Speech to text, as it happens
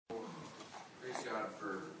Praise God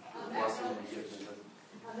for the blessing and gift.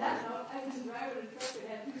 On that note, I was driving a truck that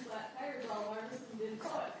had 2 flat tires all harnessed and didn't know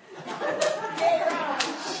it.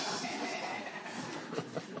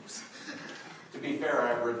 To be fair,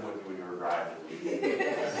 I've ridden with you when you were driving.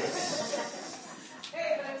 Hey,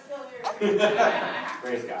 but I'm still here.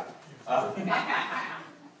 Praise God.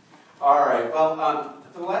 All right. Well,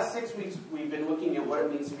 for the last 6 weeks, we've been looking at what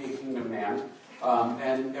it means to be a kingdom man.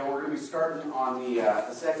 And we're going to be starting on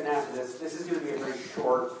the second half of this. This is going to be a very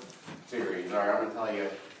short series. All right, I'm going to tell you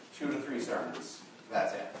 2 to 3 sermons.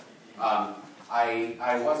 That's it.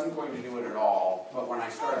 I wasn't going to do it at all, but when I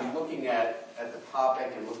started looking at the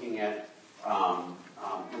topic and looking at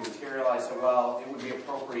the material, I said, well, it would be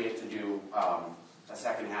appropriate to do a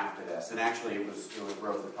second half to this. And actually, it was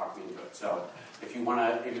Rose that talked me into it. So if you want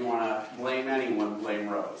to blame anyone, blame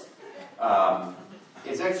Rose.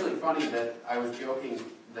 It's actually funny that I was joking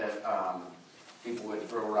that people would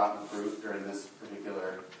throw rotten fruit during this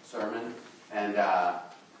particular sermon, and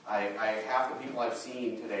half the people I've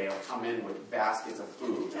seen today have come in with baskets of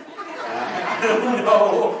food. And I don't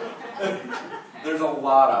know. There's a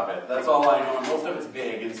lot of it. That's all I know, and most of it's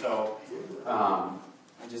big, and so I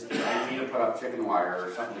need to put up chicken wire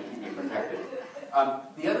or something to keep me protected.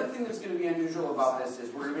 The other thing that's going to be unusual about this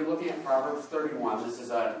is we're going to be looking at Proverbs 31. This is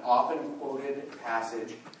an often quoted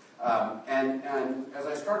passage. And as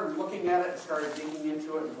I started looking at it, started digging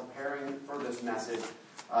into it and preparing for this message,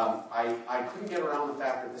 I couldn't get around the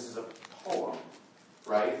fact that this is a poem,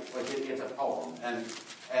 right? Like it's a poem. And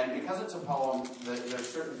because it's a poem, there's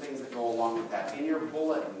certain things that go along with that. In your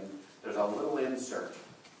bulletin, there's a little insert,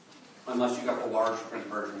 unless you got the large print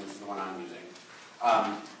version, which is the one I'm using.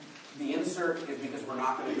 The insert is because we're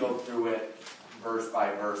not going to go through it verse by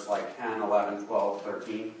verse like 10, 11, 12,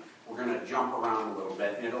 13. We're going to jump around a little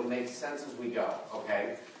bit, and it'll make sense as we go,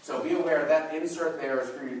 okay? So be aware that insert there is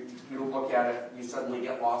for you to look at it. You suddenly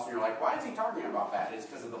get lost, and you're like, why is he talking about that? It's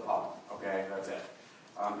because of the poem, okay? That's it.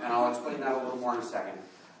 And I'll explain that a little more in a second.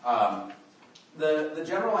 The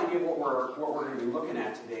general idea of what we're going to be looking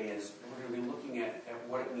at today is we're going to be looking at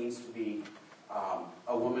what it means to be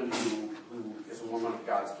a woman who is a woman of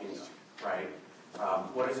God's kingdom, right?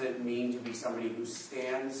 What does it mean to be somebody who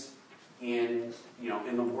stands in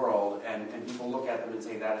the world and people look at them and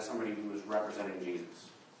say that is somebody who is representing Jesus,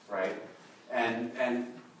 right? And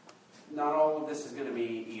not all of this is going to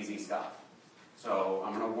be easy stuff. So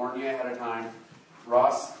I'm going to warn you ahead of time.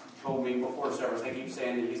 Ross told me before service, I keep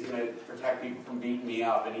saying that he's going to protect people from beating me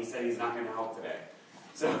up, and he said he's not going to help today.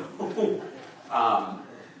 So,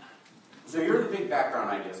 so here are the big background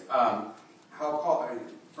ideas.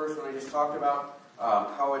 First one I just talked about,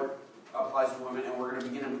 how it applies to women, and we're going to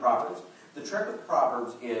begin in Proverbs. The trick with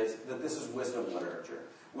Proverbs is that this is wisdom literature.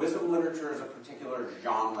 Wisdom literature is a particular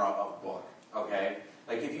genre of book, okay?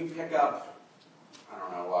 Like if you pick up, I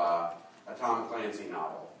don't know, a Tom Clancy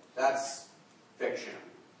novel, that's fiction,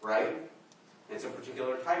 right? It's a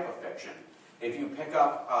particular type of fiction. If you pick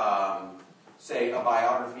up, say, a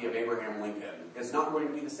biography of Abraham Lincoln, it's not going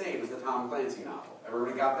to be the same as the Tom Clancy novel.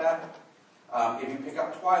 Everybody got that? If you pick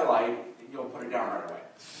up Twilight, you'll put it down right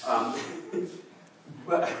away.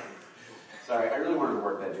 But sorry, I really wanted to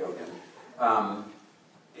work that joke in.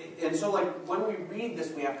 And so, like, when we read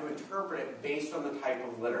this, we have to interpret it based on the type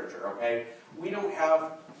of literature, okay? We don't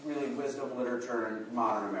have really wisdom literature in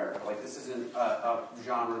modern America. Like, this isn't a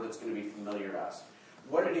genre that's going to be familiar to us.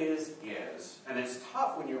 What it is, and it's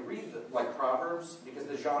tough when you read, like, Proverbs, because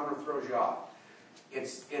the genre throws you off.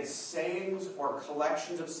 It's sayings or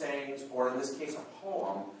collections of sayings, or in this case, a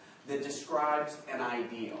poem, that describes an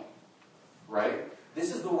ideal, right?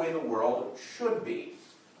 This is the way the world should be,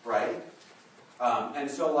 right? And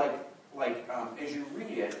so, as you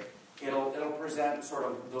read it, it'll present sort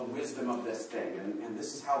of the wisdom of this thing, and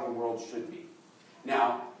this is how the world should be.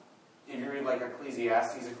 Now, if you read like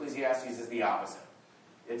Ecclesiastes is the opposite.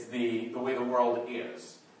 It's the way the world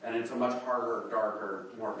is, and it's a much harder, darker,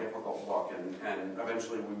 more difficult book, and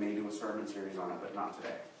eventually we may do a sermon series on it, but not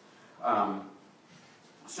today.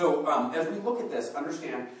 So as we look at this,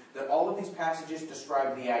 understand that all of these passages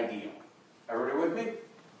describe the ideal. Everybody with me?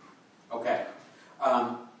 Okay.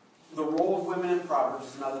 The role of women in Proverbs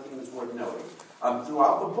is another thing that's worth noting.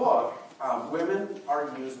 Throughout the book, women are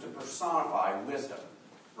used to personify wisdom,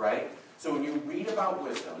 right? So when you read about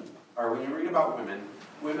wisdom, or when you read about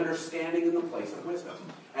women are standing in the place of wisdom.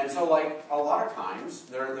 And so, like, a lot of times,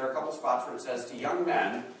 there are a couple spots where it says to young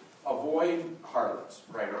men, avoid harlots,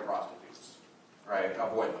 right, or prostitutes, right?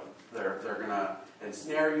 Avoid them. They're going to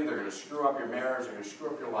ensnare you. They're going to screw up your marriage. They're going to screw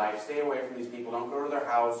up your life. Stay away from these people. Don't go to their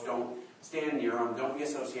house. Don't stand near them. Don't be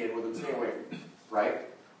associated with them. Stay away from them, right?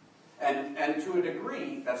 And to a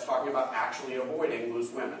degree, that's talking about actually avoiding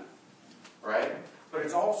loose women, right? But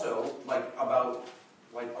it's also about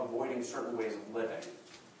avoiding certain ways of living,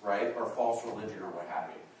 right? Or false religion or what have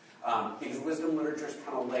you. Because wisdom literature is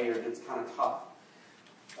kind of layered, it's kind of tough.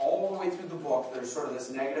 All the way through the book, there's sort of this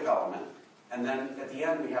negative element, and then at the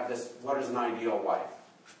end we have this, what is an ideal wife?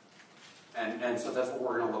 And so that's what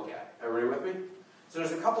we're going to look at. Everybody with me? So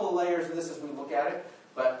there's a couple of layers of this as we look at it,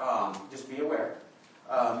 but just be aware.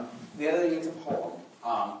 The other thing, it's a poem.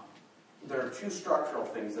 There are two structural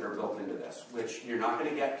things that are built into this, which you're not going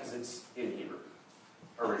to get because it's in Hebrew.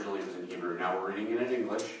 Originally it was in Hebrew. Now we're reading it in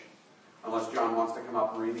English, unless John wants to come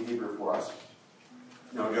up and read the Hebrew for us.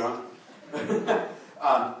 No, John?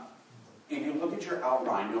 If you look at your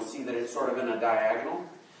outline, you'll see that it's sort of in a diagonal,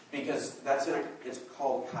 because it's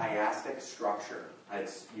called chiastic structure.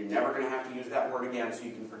 You're never going to have to use that word again, so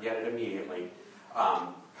you can forget it immediately.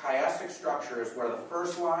 Chiastic structure is where the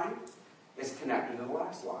first line is connected to the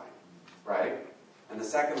last line, right? And the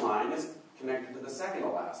second line is connected to the second to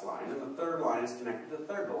last line, and the third line is connected to the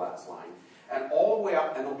third to last line. And all the way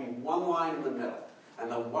up, and there'll be one line in the middle. And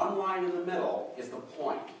the one line in the middle is the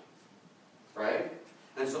point, right?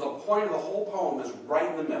 And so the point of the whole poem is right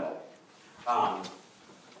in the middle.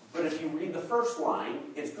 But if you read the first line,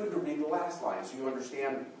 it's good to read the last line so you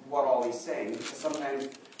understand what all he's saying, because sometimes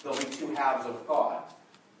there'll be two halves of thought.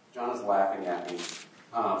 John is laughing at me.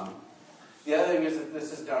 The other thing is that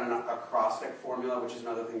this is done in an acrostic formula, which is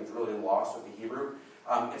another thing that's really lost with the Hebrew.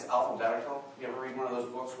 It's alphabetical. You ever read one of those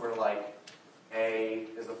books where A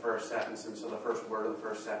is the first sentence, and so the first word of the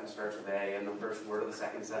first sentence starts with A, and the first word of the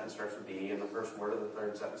second sentence starts with B, and the first word of the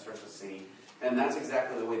third sentence starts with C. And that's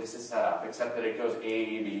exactly the way this is set up, except that it goes A,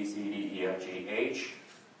 B, C, D, E, F, G, H,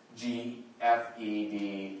 G, F, E,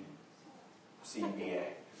 D, C, B,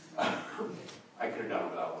 A. I could have done it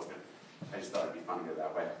without looking. I just thought it'd be fun to go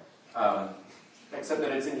that way. Except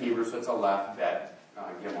that it's in Hebrew, so it's a Aleph, Bet,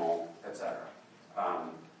 Gimel, etc.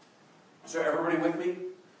 So everybody with me?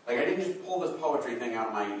 I didn't just pull this poetry thing out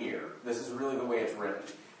of my ear. This is really the way it's written.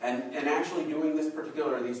 And actually doing these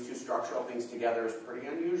two structural things together is pretty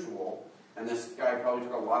unusual. And this guy probably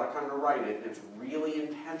took a lot of time to write it, and it's really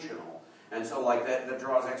intentional. And so that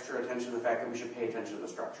draws extra attention to the fact that we should pay attention to the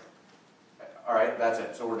structure. All right, that's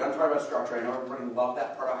it. So we're done talking about structure. I know everybody loved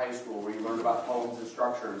that part of high school where you learned about poems and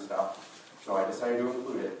structure and stuff. So I decided to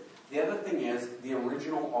include it. The other thing is the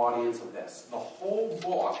original audience of this. The whole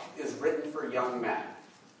book is written for young men.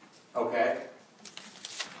 Okay?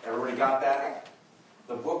 Everybody got that?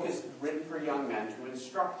 The book is written for young men to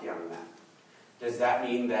instruct young men. Does that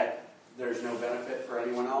mean that there's no benefit for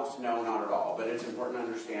anyone else? No, not at all. But it's important to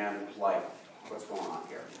understand, what's going on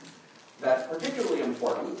here. That's particularly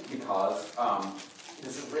important because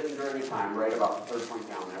this was written during a time, right about the third point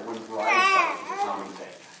down there, when bride prices were common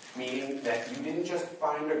thing. Meaning that you didn't just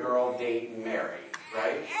find a girl, date, and marry,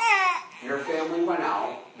 right? Your family went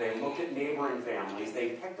out, they looked at neighboring families, they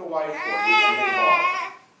picked a wife for you, and they bought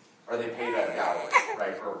her. Or they paid a dowry,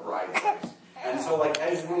 right, for a bride price. And so,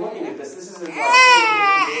 as we're looking at this isn't dating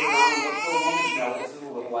around and look for a woman. No, this is a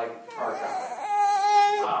little like car shopping.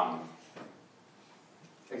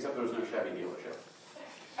 Except there was no Chevy dealership.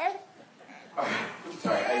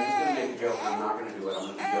 Sorry, I was going to make a joke, and I'm not going to do it. I'm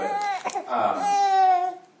going to be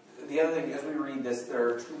good. The other thing, as we read this, there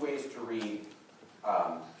are two ways to read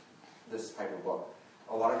this type of book.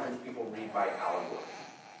 A lot of times people read by allegory,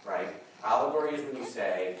 right? Allegory is when you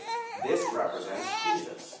say, this represents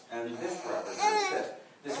Jesus, and this represents this.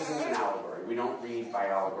 This isn't an allegory. We don't read by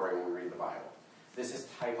allegory when we read the Bible. This is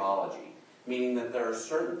typology, meaning that there are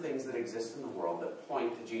certain things that exist in the world that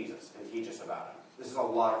point to Jesus and teach us about him. This is a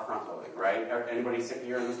lot of front-loading, right? Anybody sitting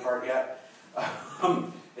here in this part yet?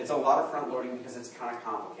 It's a lot of front-loading because it's kind of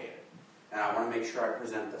complicated. And I want to make sure I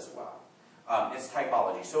present this well. It's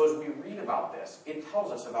typology. So as we read about this, it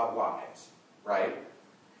tells us about wives, right?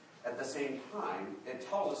 At the same time, it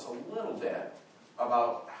tells us a little bit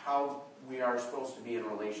about how we are supposed to be in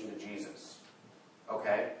relation to Jesus.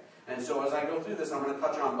 Okay? And so as I go through this, I'm going to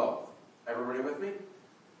touch on both. Everybody with me?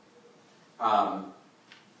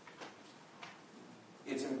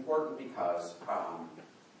 It's important because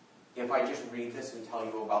if I just read this and tell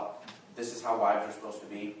you about this is how wives are supposed to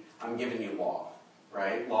be, I'm giving you law,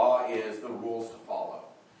 right? Law is the rules to follow.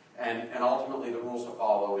 And ultimately the rules to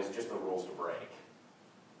follow is just the rules to break,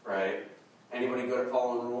 right? Anybody good at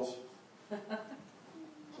following rules?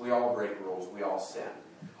 We all break rules. We all sin.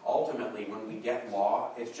 Ultimately, when we get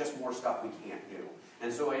law, it's just more stuff we can't do.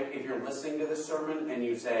 And so if you're listening to this sermon and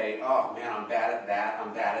you say, oh man, I'm bad at that,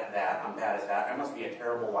 I'm bad at that, I'm bad at that, I must be a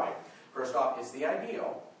terrible wife. First off, it's the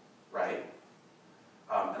ideal, right?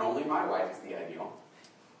 And only my wife is the ideal.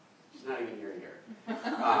 He's not even here.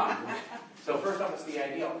 So first off, it's the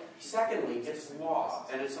ideal. Secondly, it's law,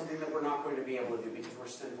 and it's something that we're not going to be able to do because we're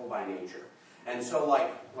sinful by nature. And so,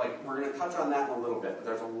 like we're going to touch on that in a little bit, but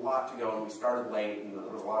there's a lot to go, and we started late, and there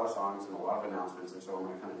was a lot of songs and a lot of announcements, and so I'm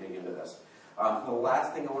going to kind of dig into this. The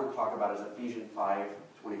last thing I want to talk about is Ephesians 5:25-29,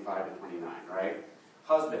 right?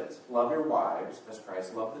 Husbands, love your wives as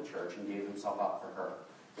Christ loved the church and gave himself up for her,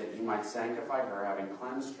 that he might sanctify her, having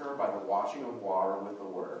cleansed her by the washing of water with the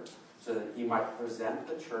word, so that he might present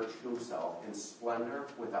the church to himself in splendor,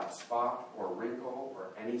 without spot or wrinkle or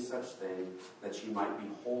any such thing, that she might be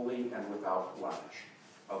holy and without blemish.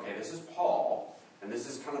 Okay, this is Paul, and this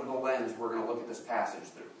is kind of the lens we're going to look at this passage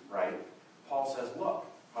through, right? Paul says, look,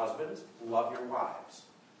 husbands, love your wives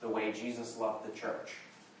the way Jesus loved the church.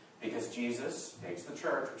 Because Jesus takes the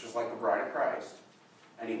church, which is like the bride of Christ,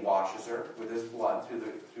 and he washes her with his blood through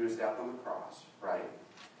his death on the cross, right?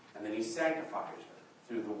 And then he sanctifies her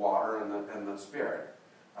through the water and the Spirit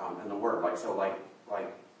and the Word.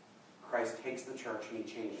 Like Christ takes the church and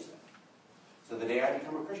he changes it. So the day I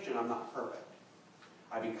become a Christian, I'm not perfect.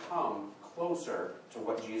 I become closer to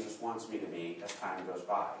what Jesus wants me to be as time goes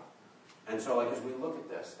by. And so as we look at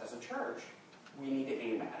this, as a church, we need to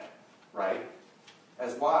aim at it, right?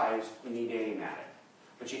 As wives, you need to aim at it.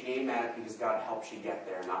 But you aim at it because God helps you get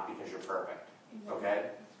there, not because you're perfect. Okay?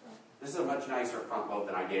 This is a much nicer front load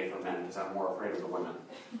than I gave for men because I'm more afraid of the women.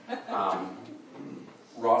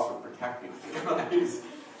 Ross would protect me, guys.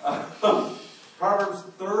 Proverbs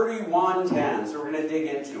 31:10. So we're going to dig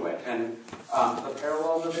into it. And the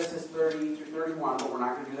parallel to this is 30 through 31, but we're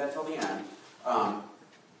not going to do that till the end.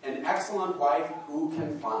 An excellent wife who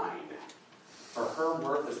can find? For her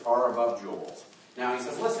worth is far above jewels. Now he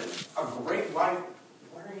says, listen, a great wife,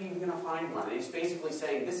 where are you going to find one? And he's basically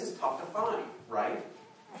saying, this is tough to find, right?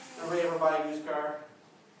 Everybody ever buy a used car?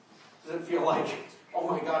 Does it feel like, oh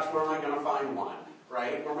my gosh, where am I going to find one,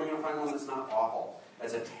 right? Where am I going to find one that's not awful?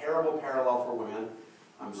 That's a terrible parallel for women.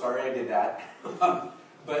 I'm sorry I did that.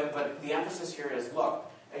 But the emphasis here is,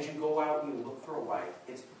 look, as you go out and you look for a wife,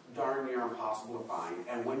 it's darn near impossible to find.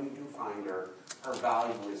 And when you do find her, her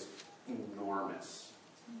value is enormous,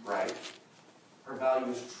 right? Her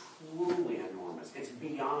value is truly enormous. It's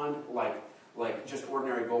beyond like just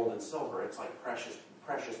ordinary gold and silver. It's like precious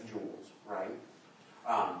jewels, right?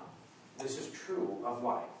 This is true of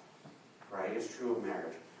life, right? It's true of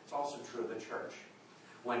marriage. It's also true of the church.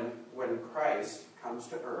 When Christ comes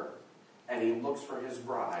to earth and he looks for his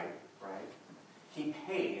bride, right? He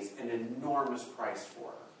pays an enormous price for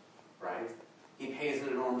her, right? He pays an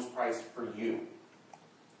enormous price for you.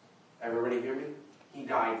 Everybody hear me? He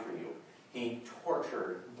died for you. He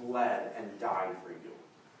tortured, bled, and died for you.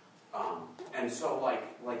 And so like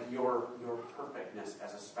your perfectness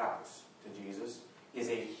as a spouse to Jesus is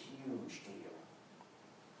a huge deal.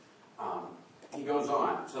 He goes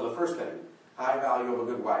on. So the first thing, high value of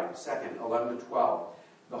a good wife. Second, 11 to 12.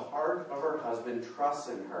 The heart of her husband trusts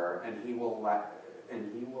in her, and he will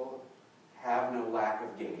have no lack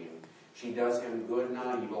of gain. She does him good,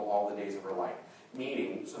 not evil, all the days of her life.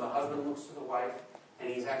 Meaning, so the husband looks to the wife, and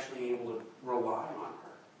he's actually able to rely on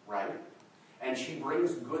her, right? And she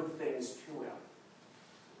brings good things to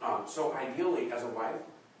him. So ideally, as a wife,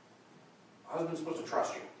 a husband's supposed to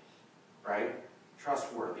trust you, right?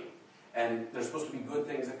 Trustworthy. And there's supposed to be good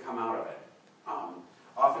things that come out of it.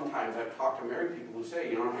 Oftentimes, I've talked to married people who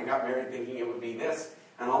say, I got married thinking it would be this,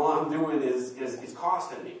 and all I'm doing is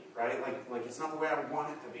costing me, right? Like it's not the way I would want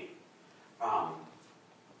it to be.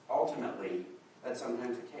 Ultimately, that's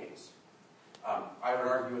sometimes the case. I would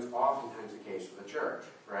argue it's oftentimes the case with the church,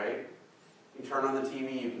 right? You turn on the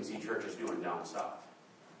TV, you can see churches doing dumb stuff.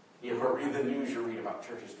 You read the news, you read about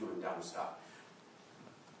churches doing dumb stuff.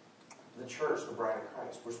 The church, the bride of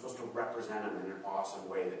Christ, we're supposed to represent him in an awesome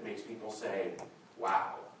way that makes people say,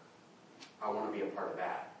 wow, I want to be a part of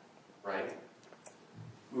that, right?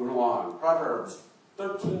 Moving along. Proverbs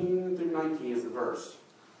 13 through 19 is the verse.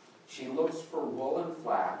 She looks for wool and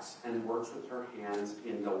flax and works with her hands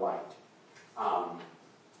in delight.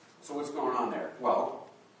 So what's going on there? Well,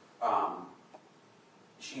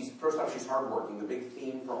 first off, she's hardworking. The big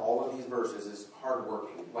theme for all of these verses is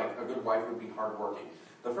hardworking. Like a good wife would be hardworking.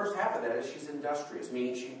 The first half of that is she's industrious,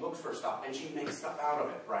 meaning she looks for stuff and she makes stuff out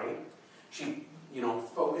of it, right? She,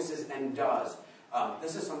 focuses and does.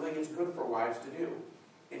 This is something that's good for wives to do.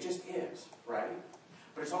 It just is, right?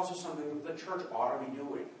 But it's also something that the church ought to be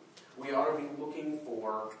doing. We ought to be looking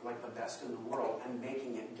for like the best in the world and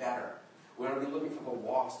making it better. We ought to be looking for the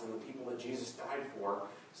lost and the people that Jesus died for,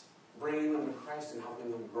 bringing them to Christ and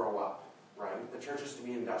helping them grow up, right? The church is to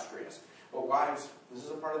be industrious. But wives, this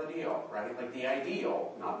is a part of the deal, right? Like the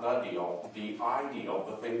ideal, not the deal, the ideal,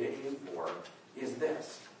 the thing to aim for is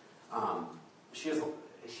this.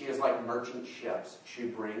 She is like merchant ships. She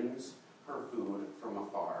brings her food from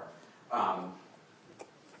afar.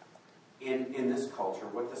 In this culture,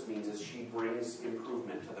 what this means is she brings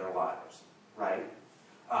improvement to their lives, right?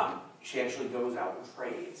 She actually goes out and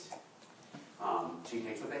trades. She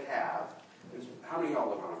takes what they have. How many of y'all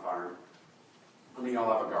live on a farm? How many of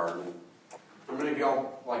y'all have a garden? How many of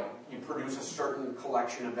y'all, like, you produce a certain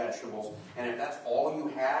collection of vegetables, and if that's all you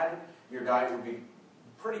had, your diet would be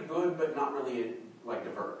pretty good, but not really, like,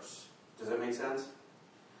 diverse. Does that make sense?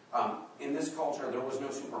 In this culture, there was no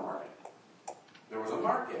supermarket. There was a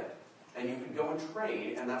market, and you could go and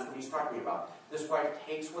trade, and that's what he's talking about. This wife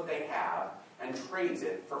takes what they have and trades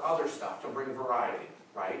it for other stuff to bring variety,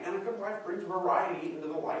 right? And a good wife brings variety into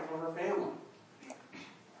the life of her family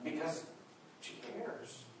because she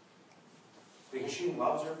cares. Because she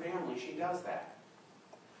loves her family, she does that.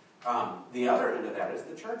 The other end of that is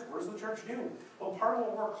the church. What does the church do? Well, part of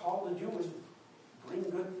what we're called to do is bring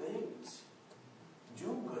good things.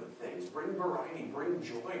 Do good things. Bring variety, bring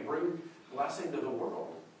joy, bring blessing to the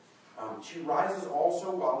world. She rises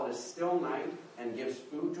also while it is still night and gives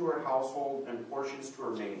food to her household and portions to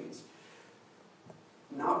her maidens.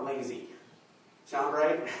 Not lazy. Sound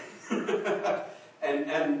right?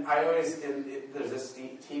 And I always, there's this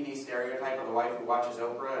TV stereotype of the wife who watches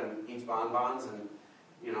Oprah and eats bonbons, and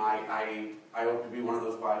you know, I hope to be one of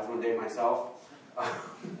those wives one day myself.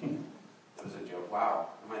 That was a joke. Wow,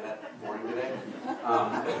 am I that boring today?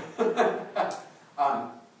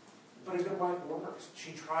 But a good wife works.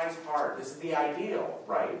 She tries hard. This is the ideal,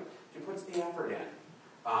 right? She puts the effort in.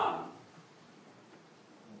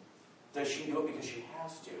 Does she do it because she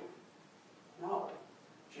has to? No.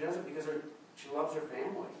 She does it because she loves her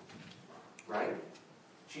family, right?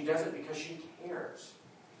 She does it because she cares.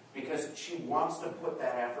 Because she wants to put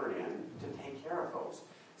that effort in to take care of folks.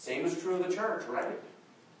 Same is true of the church, right?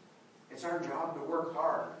 It's our job to work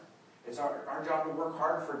hard. It's our job to work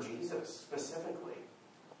hard for Jesus, specifically.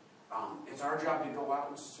 It's our job to go out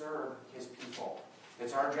and serve his people.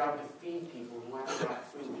 It's our job to feed people who haven't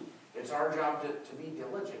got food. It's our job to be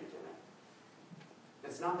diligent in it.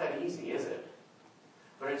 It's not that easy, is it?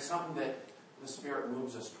 But it's something that the Spirit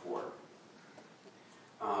moves us toward.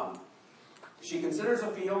 She considers a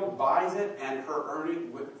field, buys it, and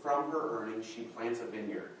from her earnings, she plants a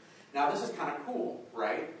vineyard. Now, this is kind of cool,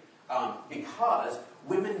 right? Because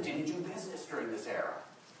women didn't do business during this era.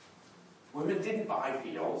 Women didn't buy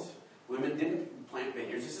fields. Women didn't plant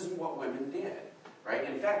vineyards. This isn't what women did, right?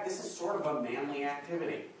 In fact, this is sort of a manly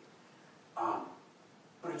activity. But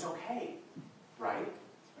it's okay, right?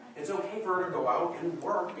 It's okay for her to go out and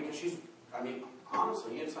work because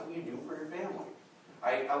honestly, it's something you do for your family.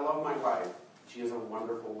 I love my wife. She is a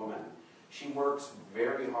wonderful woman. She works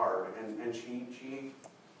very hard, and she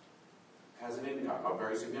has an income, a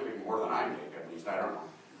very significant, more than I make, at least, I don't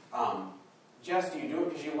know. Jess, do you do it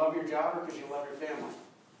because you love your job or because you love your family?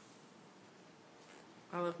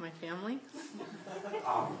 I love my family.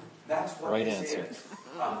 That's what right this answer. is.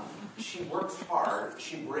 She works hard.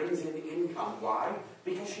 She brings in income. Why?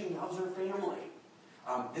 Because she loves her family.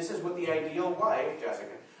 This is what the ideal wife,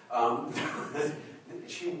 Jessica,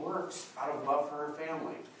 she works out of love for her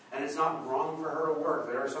family. And it's not wrong for her to work.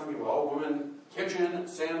 There are some people, woman, kitchen,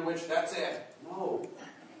 sandwich, that's it. No.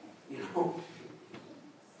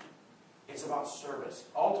 It's about service.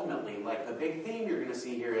 Ultimately, like the big theme you're going to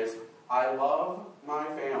see here is, I love my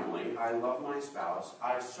family, I love my spouse,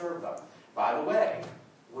 I serve them. By the way,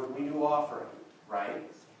 when we do offering, right?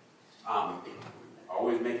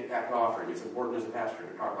 Always make it back to offering. It's important as a pastor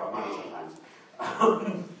to talk about money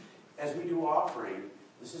sometimes. As we do offering,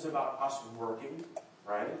 this is about us working,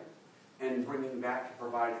 right? And bringing back to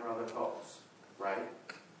provide for other folks, right?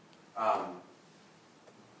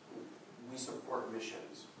 We support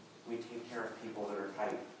missions. We take care of people that are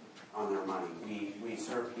tight on their money. We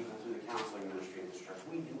serve people through the counseling ministry in this church.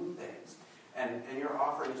 We do things. And your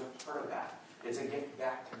offering is a part of that. It's a gift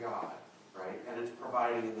back to God, right? And it's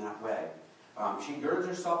providing in that way. She girds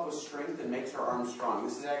herself with strength and makes her arms strong.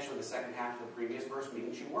 This is actually the second half of the previous verse,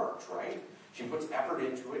 meaning she works, right? She puts effort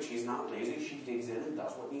into it. She's not lazy. She digs in and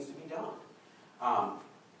does what needs to be done.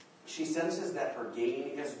 She senses that her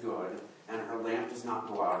gain is good and her lamp does not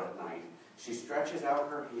go out at night. She stretches out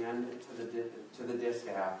her hand to the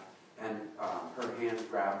distaff, and her hands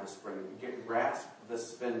grasp the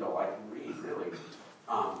spindle. I can read, really.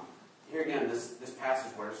 Here again, this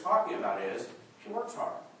passage, what it's talking about is she works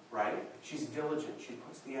hard, right? She's diligent. She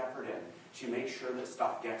puts the effort in. She makes sure that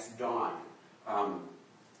stuff gets done.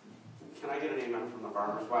 Can I get an amen from the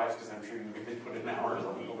farmers' wives? Because I'm sure you guys put in hours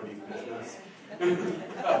on nobody's business.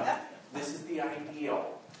 This is the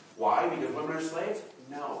ideal. Why? Because women are slaves?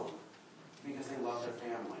 No. Because they love their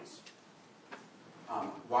families.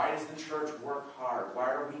 Why does the church work hard?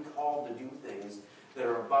 Why are we called to do things that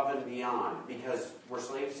are above and beyond? Because we're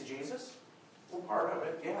slaves to Jesus? Well, part of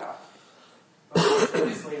it, yeah. But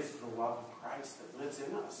we're slaves to the love of Christ that lives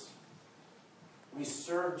in us. We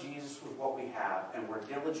serve Jesus with what we have, and we're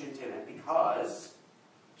diligent in it because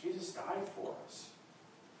Jesus died for us.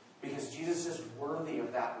 Because Jesus is worthy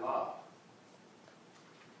of that love.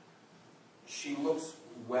 She looks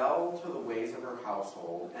well to the ways of her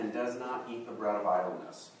household and does not eat the bread of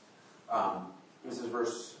idleness. This is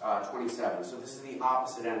verse 27. So this is the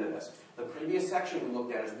opposite end of this. The previous section we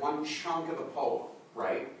looked at is one chunk of the poem,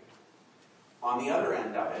 right? On the other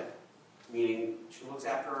end of it, meaning she looks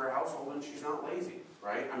after her household and she's not lazy,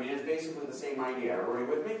 right? I mean, it's basically the same idea. Everybody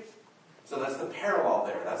with me? So that's the parallel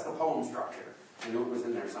there. That's the poem structure. I knew it was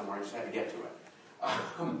in there somewhere. I just had to get to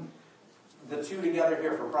it. The two together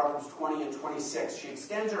here for Proverbs 20 and 26. She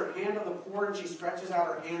extends her hand to the poor and she stretches out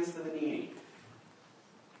her hands to the needy.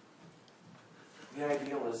 The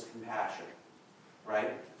ideal is compassion,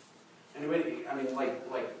 right? Anybody, I mean, like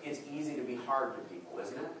it's easy to be hard to people,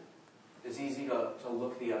 isn't it? It's easy to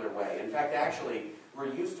look the other way. In fact, actually,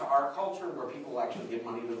 we're used to our culture where people actually give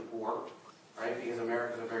money to the poor, right? Because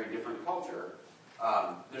America's a very different culture.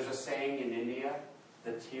 There's a saying in India,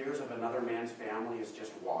 the tears of another man's family is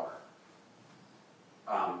just water.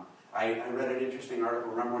 I read an interesting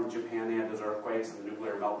article. Remember when Japan, they had those earthquakes and the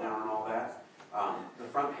nuclear meltdown and all that? The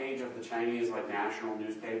front page of the Chinese national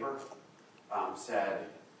newspaper said,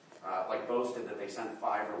 boasted that they sent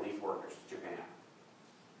 5 relief workers to Japan.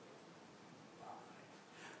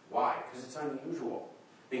 Why? Because it's unusual.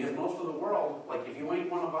 Because most of the world, if you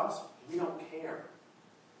ain't one of us, we don't care.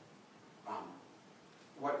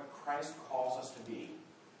 What Christ calls us to be,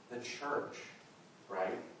 the church,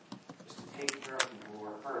 right, is to take care of people who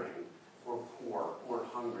are hurting, who are poor, who are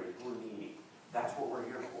hungry, who are needy. That's what we're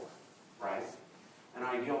here for, right? An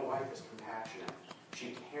ideal wife is compassionate.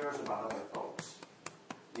 She cares about other folks.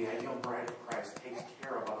 The ideal bride of Christ takes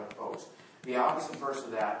care of other folks. The opposite verse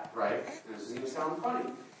of that, right, this is going to sound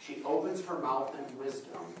funny. She opens her mouth in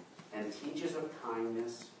wisdom and teaches of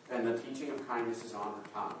kindness, and the teaching of kindness is on her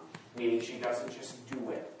tongue. Meaning she doesn't just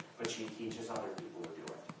do it, but she teaches other people to do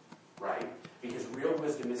it, right? Because real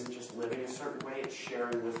wisdom isn't just living a certain way, it's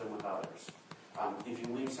sharing wisdom with others. If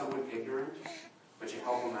you leave someone ignorant, but you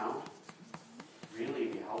help them out, really,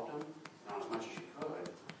 if you help them, not as much as you could.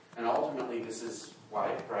 And ultimately, this is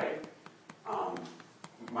wife, right?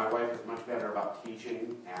 My wife is much better about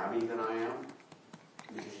teaching Abby than I am,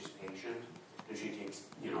 because she's patient, and she takes,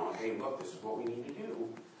 hey, look, this is what we need to do.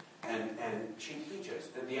 And she teaches.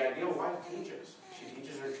 The ideal wife teaches. She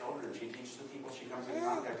teaches her children. She teaches the people she comes in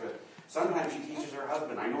contact with. Sometimes she teaches her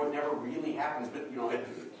husband. I know it never really happens, but,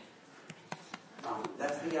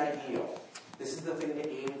 that's the ideal. This is the thing to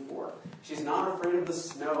aim for. She's not afraid of the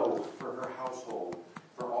snow for her household,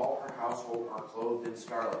 for all her household are clothed in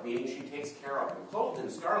scarlet, meaning she takes care of them. Clothed in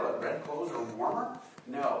scarlet, red clothes are warmer?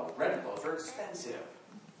 No, red clothes are expensive,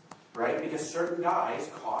 right? Because certain dyes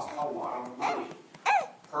cost a lot of money.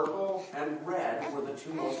 Purple and red were the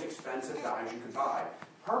 2 most expensive dyes you could buy.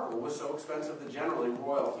 Purple was so expensive that generally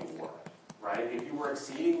royalty wore it, right? If you were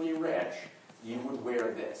exceedingly rich, you would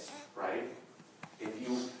wear this, right? If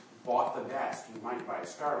you bought the best, you might buy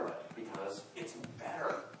scarlet because it's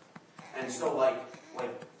better. And so,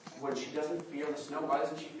 when she doesn't fear the snow, why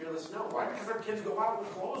doesn't she fear the snow? Why? Because her kids go out with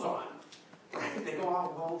clothes on, right? They go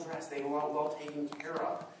out well dressed. They go out well taken care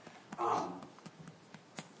of.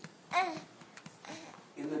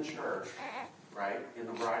 In the church, right, in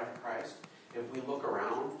the bride of Christ, if we look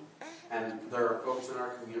around and there are folks in our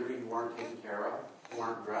community who aren't taken care of, who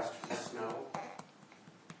aren't dressed for the snow,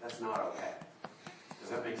 that's not okay.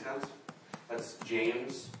 Does that make sense? That's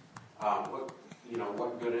James.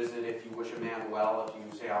 What good is it if you wish a man well, if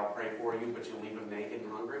you say, I'll pray for you, but you leave him naked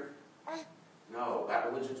and hungry? No,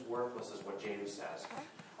 that religion's worthless is what James says.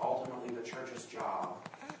 Ultimately, the church's job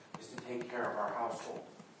is to take care of our household,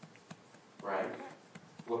 right?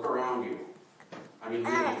 Look around you. I mean,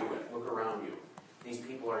 really do it. Look around you. These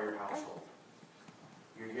people are your household.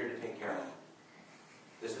 You're here to take care of them.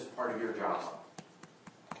 This is part of your job.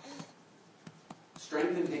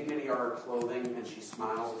 Strength and dignity are her clothing, and she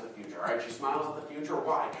smiles at the future. All right, she smiles at the future.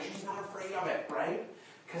 Why? Because she's not afraid of it, right?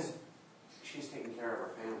 Because she's taking care of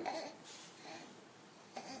her family.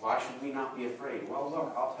 Why should we not be afraid? Well,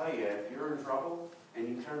 look, I'll tell you, if you're in trouble and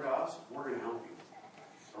you turn to us, we're going to help you.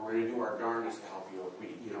 Or we're going to do our darndest to help you.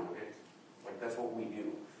 Like, that's what we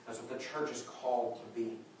do. That's what the church is called to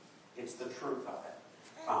be. It's the truth of it.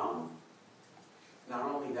 Not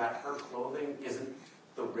only that, her clothing isn't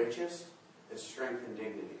the richest, it's strength and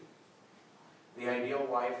dignity. The ideal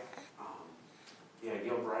wife, the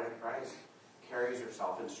ideal bride of Christ, carries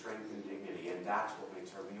herself in strength and dignity, and that's what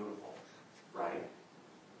makes her beautiful, right?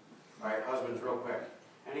 All right, husbands, real quick.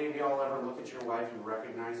 Any of y'all ever look at your wife and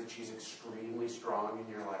recognize that she's extremely strong, and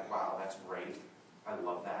you're like, wow, that's great. I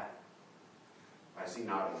love that. I see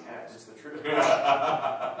nodding heads. It's the truth.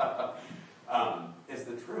 It's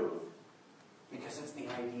the truth. Because it's the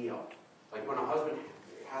ideal. Like when a husband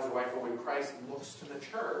has a wife, or when Christ looks to the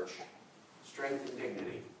church, strength and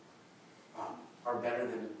dignity are better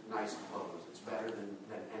than nice clothes. It's better than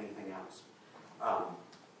anything else.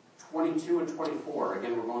 22 and 24,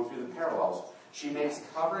 again, we're going through the parallels. She makes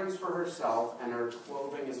coverings for herself, and her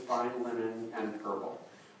clothing is fine linen and purple.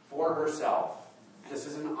 For herself. This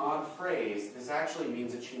is an odd phrase. This actually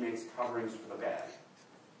means that she makes coverings for the bed.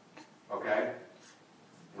 Okay?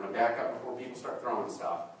 I'm going to back up before people start throwing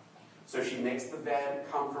stuff. So she makes the bed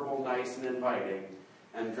comfortable, nice, and inviting,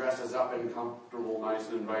 and dresses up in comfortable, nice,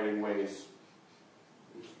 and inviting ways.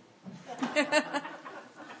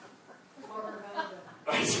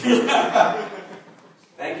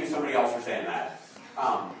 Thank you, somebody else, for saying that.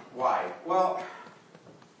 Why? Well,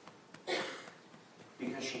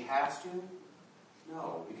 because she has to?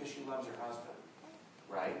 No, because she loves her husband,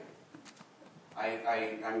 right?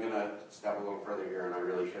 I'm going to step a little further here, and I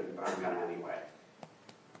really shouldn't, but I'm going to anyway.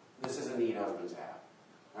 This is a need husbands have.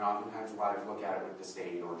 And oftentimes wives look at it with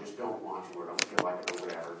disdain, or just don't want to, or don't feel like it, or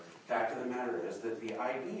whatever. Fact of the matter is that the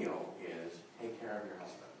ideal is take care of your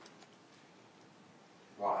husband.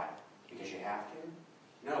 Why? Because you have to?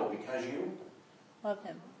 No, because you love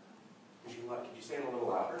him. Because you love. Could you say it a little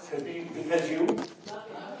louder? Because you love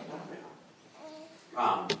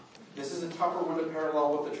him. This is a tougher one to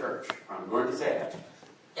parallel with the church. I'm going to say it.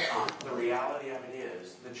 The reality of it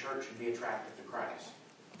is the church should be attracted to Christ.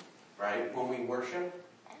 Right? When we worship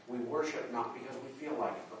not because we feel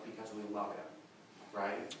like it, but because we love him.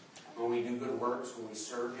 Right? When we do good works, when we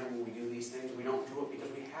serve him, when we do these things, we don't do it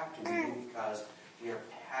because we have to. We do it because we are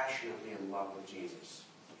passionately in love with Jesus.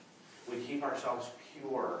 We keep ourselves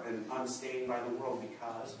pure and unstained by the world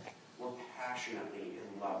because we're passionately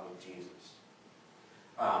in love with Jesus.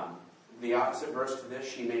 The opposite verse to this,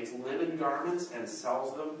 she makes linen garments and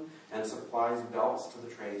sells them and supplies belts to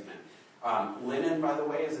the tradesmen. Linen, by the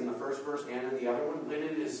way, is in the first verse and in the other one.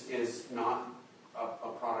 Linen is not a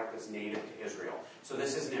product that's native to Israel. So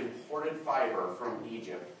this is an imported fiber from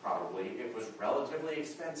Egypt, probably. It was relatively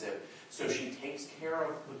expensive. So she takes care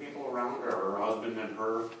of the people around her husband and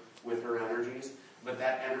her, with her energies. But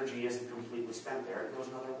that energy isn't completely spent there. It goes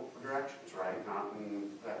in other directions, right? Not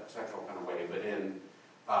in that sexual kind of way, but in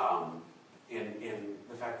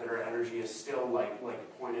the fact that her energy is still like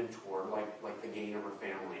pointed toward like the gain of her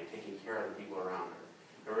family and taking care of the people around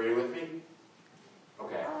her. Everybody with me?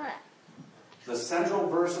 Okay. The central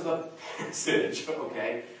verse of the passage,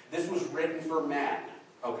 okay, this was written for men,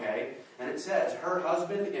 okay? And it says, her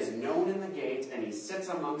husband is known in the gates, and he sits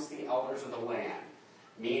amongst the elders of the land.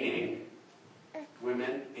 Meaning,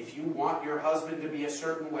 women, if you want your husband to be a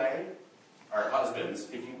certain way, or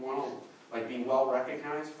husbands, if you want to be well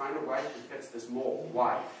recognized, find a wife who fits this mold.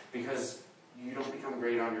 Why? Because you don't become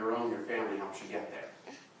great on your own, your family helps you get there.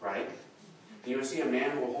 Right? You want to see a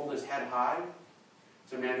man who will hold his head high?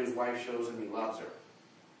 It's a man whose wife shows him he loves her.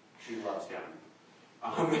 She loves him.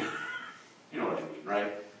 You know what I mean,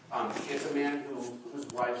 right? It's a man whose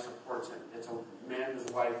wife supports him. It's a man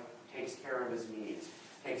whose wife takes care of his needs,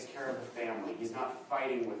 takes care of the family. He's not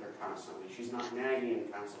fighting with her constantly. She's not nagging him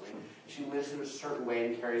constantly. She lives in a certain way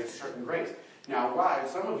and carries a certain grace. Now,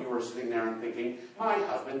 wives, some of you are sitting there and thinking, my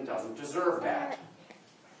husband doesn't deserve that.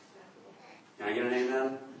 Can I get an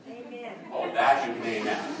amen? Amen. Oh, that you can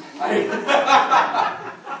amen.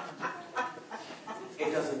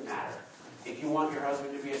 It doesn't matter. If you want your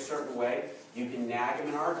husband to be a certain way, you can nag him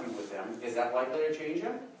and argue with him. Is that likely to change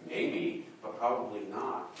him? Maybe, but probably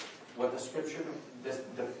not. What the Scripture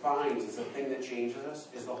defines as the thing that changes us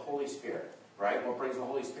is the Holy Spirit, right? What brings the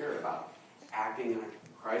Holy Spirit about? Acting in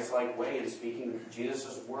a Christ-like way and speaking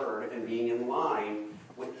Jesus' word and being in line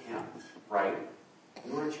with him, right?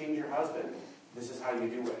 You want to change your husband, this is how you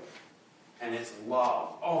do it. And it's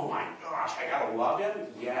love. Oh my gosh, I gotta love him?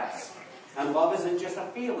 Yes. And love isn't just a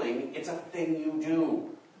feeling, it's a thing you do,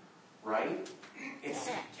 right? It's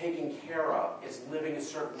taking care of. It's living a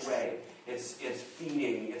certain way. It's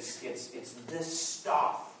feeding. It's this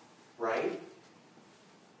stuff, right?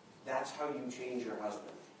 That's how you change your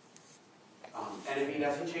husband. And if he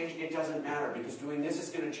doesn't change, it doesn't matter, because doing this is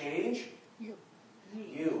going to change?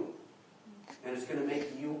 You. And it's going to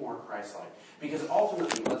make you more Christ-like. Because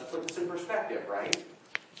ultimately, let's put this in perspective, right?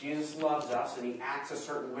 Jesus loves us and he acts a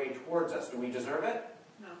certain way towards us. Do we deserve it?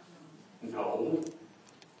 No.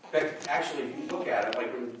 In fact, actually, if you look at it,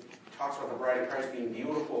 like when it talks about the bride of Christ being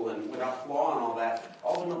beautiful and without flaw and all that,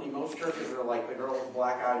 ultimately most churches are like the girl with the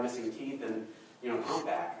black eye, missing teeth, and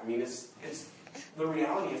humpback. I mean, it's the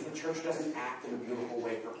reality is the church doesn't act in a beautiful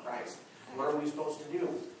way for Christ. What are we supposed to do?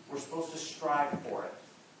 We're supposed to strive for it,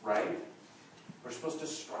 right? We're supposed to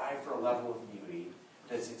strive for a level of beauty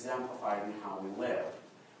that's exemplified in how we live.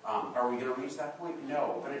 Are we going to reach that point?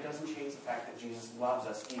 No, but it doesn't change the fact that Jesus loves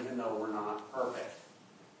us even though we're not perfect.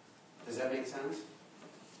 Does that make sense?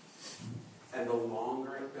 And the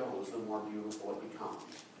longer it goes, the more beautiful it becomes.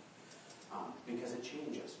 Because it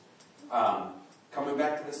changes. Coming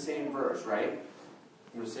back to the same verse, right?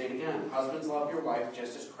 I'm going to say it again. Husbands, love your wife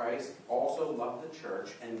just as Christ also loved the church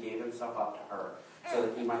and gave himself up to her, so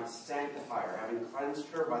that he might sanctify her, having cleansed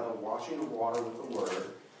her by the washing of water with the word,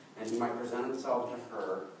 and he might present himself to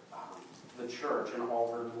her, the church, in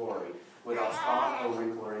all her glory, without spot or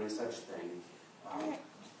wrinkle or any such thing,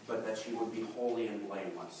 but that she would be holy and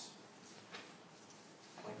blameless.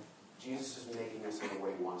 Like, Jesus is making us in the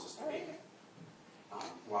way he wants us to be.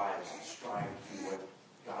 Wives, strive to be what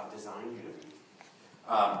God designed you to be.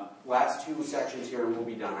 Last two sections here and we'll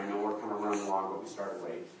be done. I know we're kind of running along, but we started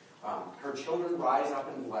late. Her children rise up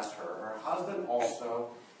and bless her. Her husband also,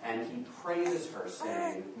 and he praises her,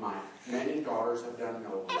 saying, my many daughters have done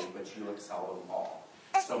nobly, but you excel them all.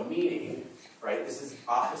 So meaning, right, this is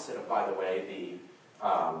opposite of, by the way,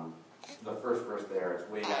 the first verse there. It's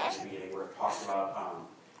way back in the beginning where it talks about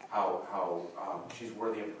how she's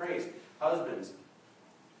worthy of praise. Husbands,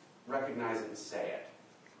 recognize it and say it,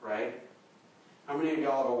 right? How many of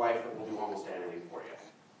y'all have a wife that will do almost anything for you?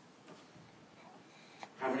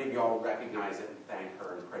 How many of y'all recognize it and thank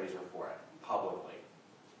her and praise her for it publicly?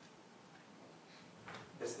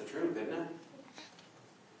 It's the truth, isn't it?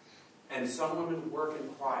 And some women work in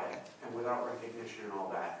quiet and without recognition and all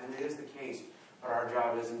that. And it is the case. But our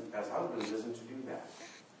job isn't, as husbands, isn't to do that.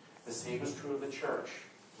 The same is true of the church,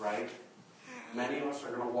 right? Many of us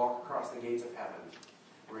are going to walk across the gates of heaven.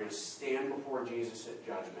 We're going to stand before Jesus at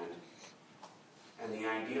judgment. And the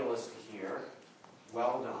ideal is to hear,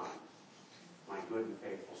 well done, my good and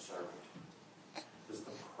faithful servant. This is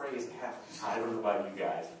the praise of heaven. I don't know about you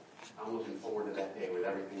guys. I'm looking forward to that day with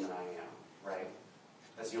everything that I am, right?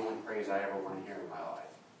 That's the only praise I ever want to hear in my life.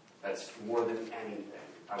 That's more than anything.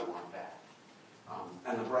 I want that.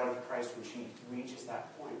 And the bride of Christ, when she reaches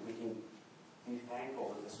that point, we can be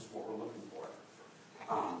thankful that this is what we're looking for.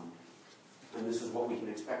 And this is what we can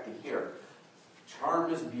expect to hear.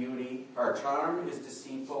 Charm is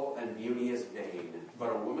deceitful, and beauty is vain.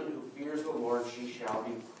 But a woman who fears the Lord, she shall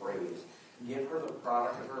be praised. Give her the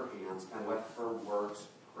product of her hands, and let her works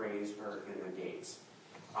praise her in the gates.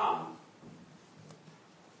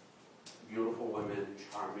 Beautiful women,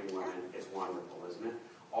 charming women, is wonderful, isn't it?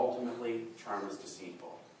 Ultimately, charm is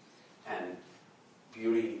deceitful. And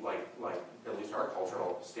beauty, like at least our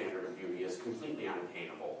cultural standard of beauty, is completely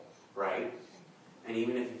unattainable, right? And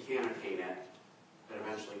even if you can't attain it, it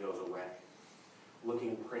eventually goes away.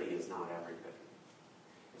 Looking pretty is not everything.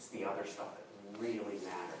 It's the other stuff that really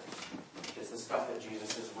matters. It's the stuff that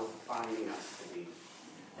Jesus is refining us to be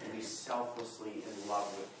selflessly in love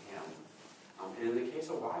with him. And in the case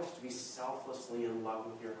of wives, to be selflessly in love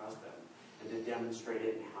with your husband and to demonstrate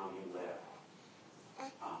it in how you live.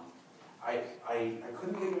 I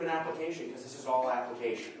couldn't think of an application because this is all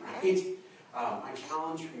application, right? My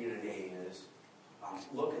challenge for you today is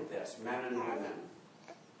look at this, men and women.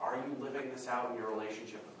 Are you living this out in your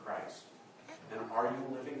relationship with Christ? And are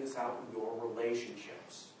you living this out in your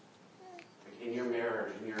relationships? Like in your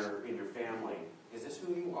marriage, in your family? Is this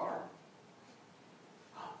who you are?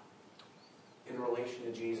 In relation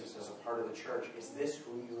to Jesus as a part of the church, is this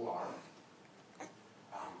who you are?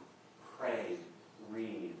 Pray,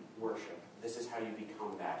 read, worship. This is how you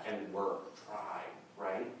become that. And work, try,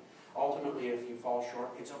 right? Ultimately, if you fall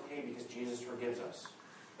short, it's okay because Jesus forgives us.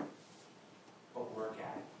 But work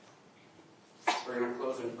at it. We're going to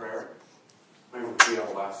close in prayer. We have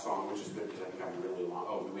a last song, which is good because I think I'm really long.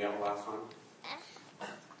 Oh, do we have a last song?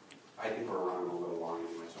 I think we're running a little long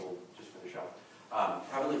anyway, so we'll just finish up.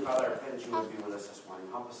 Heavenly Father, I pray that you would be with us this morning.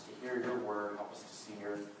 Help us to hear your word. Help us to see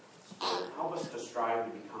your spirit. Help us to strive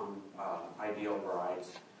to become ideal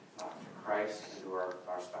brides to Christ and to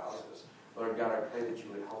our spouses. Lord God, I pray that you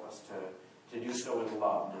would help us to do so in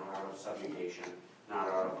love, not out of subjugation, not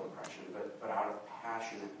out of oppression, but out of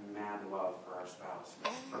passionate, mad love for our spouse,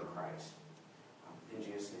 for Christ. In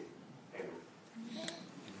Jesus' name, amen.